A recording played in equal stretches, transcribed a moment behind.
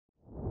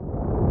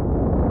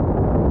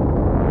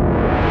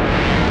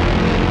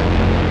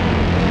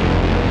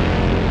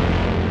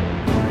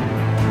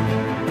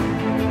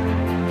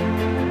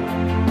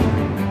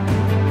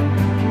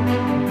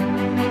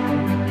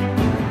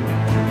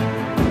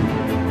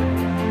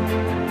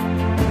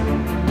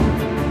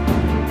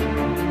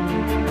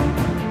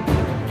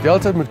The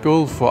ultimate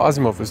goal for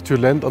Asimov is to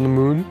land on the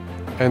moon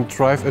and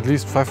drive at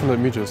least 500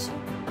 meters.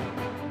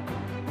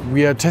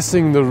 We are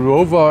testing the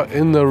rover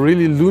in a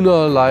really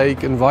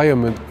lunar-like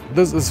environment.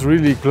 This is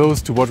really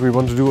close to what we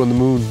want to do on the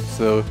moon,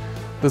 so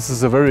this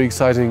is a very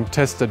exciting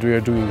test that we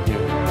are doing here.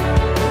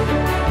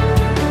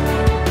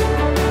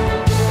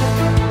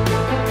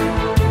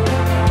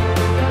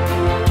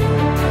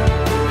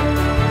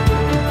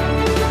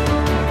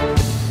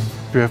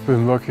 We have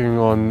been working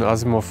on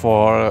Asimov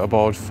for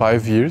about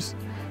 5 years,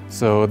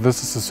 so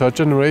this is the third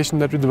generation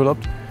that we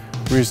developed.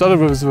 We started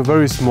with a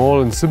very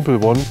small and simple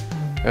one,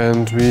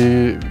 and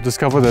we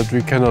discovered that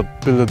we cannot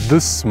build it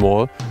this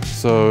small,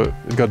 so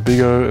it got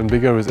bigger and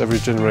bigger with every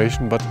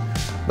generation, but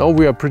now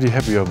we are pretty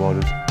happy about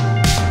it.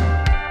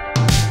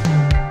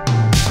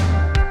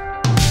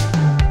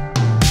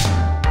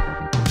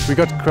 We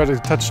got quite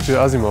attached to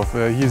Asimov.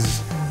 He's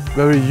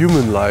very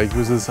human-like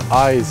with his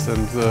eyes,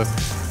 and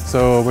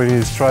so when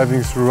he's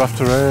driving through rough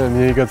terrain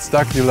and he gets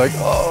stuck, you're like,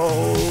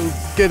 oh,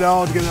 get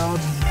out, get out.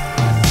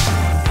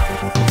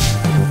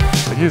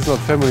 He's not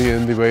family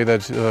in the way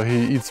that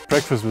he eats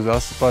breakfast with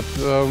us, but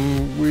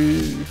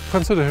we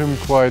consider him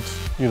quite,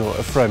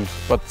 a friend.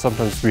 But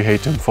sometimes we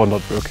hate him for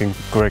not working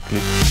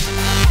correctly.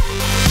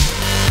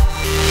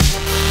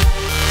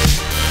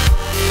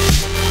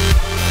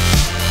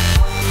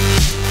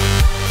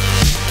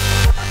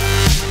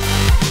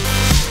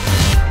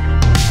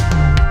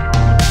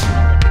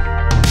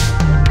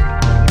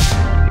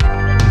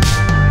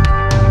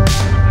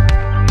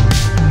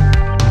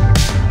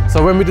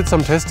 So when we did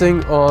some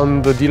testing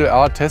on the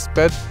DLR test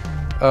bed,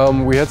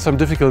 we had some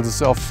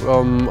difficulties of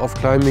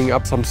climbing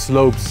up some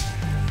slopes.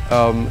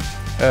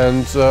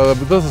 This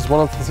is one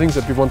of the things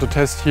that we want to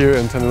test here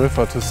in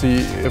Tenerife to see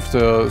if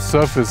the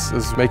surface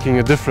is making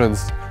a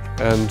difference.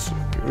 And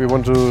we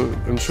want to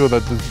ensure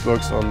that this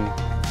works on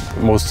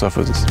most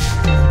surfaces.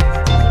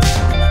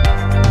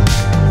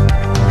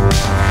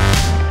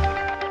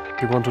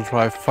 We want to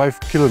drive 5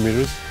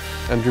 kilometers.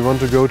 And we want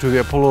to go to the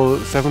Apollo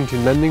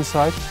 17 landing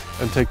site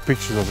and take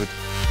pictures of it.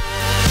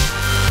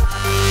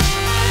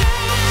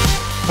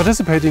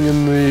 Participating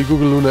in the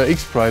Google Lunar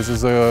X Prize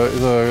is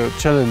a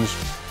challenge,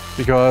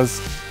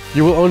 because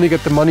you will only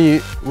get the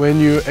money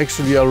when you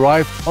actually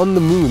arrive on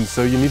the moon.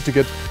 So you need to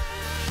get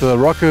the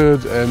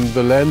rocket and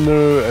the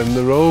lander and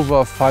the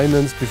rover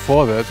financed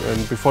before that,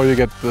 and before you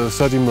get the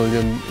 30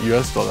 million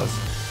US dollars.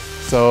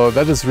 So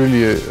that is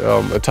really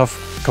a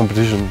tough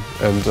competition,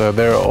 and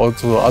there are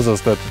also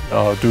others that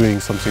are doing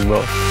something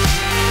well.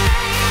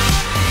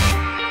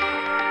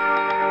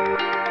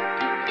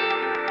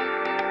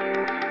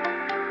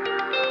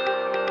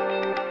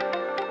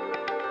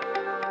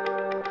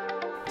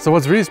 So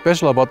what's really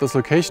special about this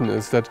location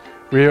is that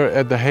we are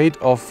at the height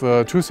of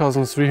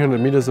 2,300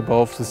 meters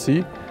above the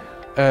sea,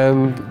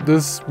 and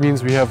this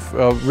means we have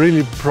a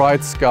really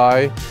bright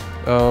sky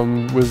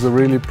with a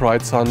really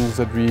bright sun,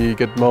 that we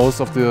get most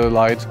of the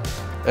light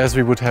as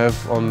we would have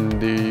on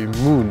the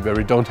moon, where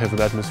we don't have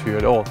an atmosphere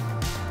at all.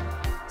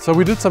 So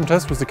we did some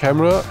tests with the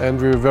camera,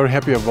 and we were very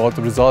happy about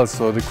the results.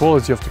 So the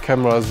quality of the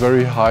camera is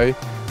very high,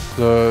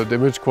 the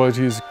image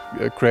quality is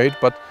great,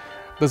 but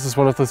this is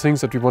one of the things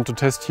that we want to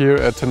test here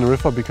at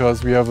Tenerife,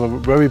 because we have a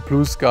very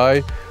blue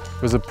sky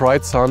with a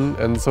bright sun,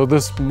 and so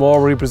this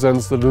more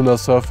represents the lunar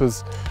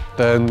surface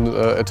than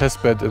a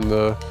test bed in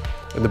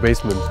the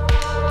basement.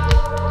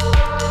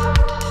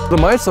 The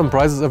milestone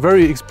prizes are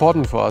very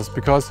important for us,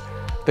 because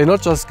they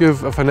not just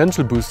give a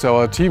financial boost to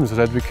our team so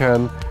that we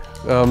can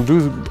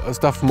do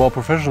stuff more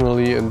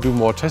professionally and do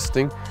more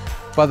testing,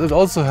 but it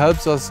also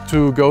helps us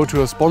to go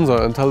to a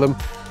sponsor and tell them,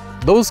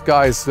 those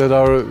guys that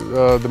are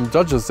the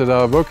judges that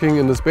are working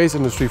in the space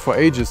industry for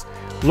ages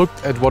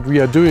looked at what we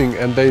are doing,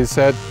 and they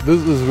said this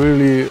is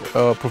really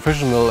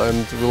professional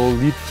and will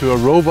lead to a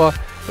rover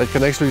that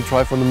can actually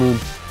drive on the moon.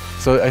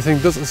 So I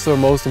think this is the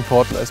most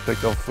important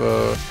aspect of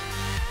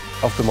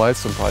the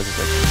milestone prizes,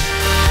 actually.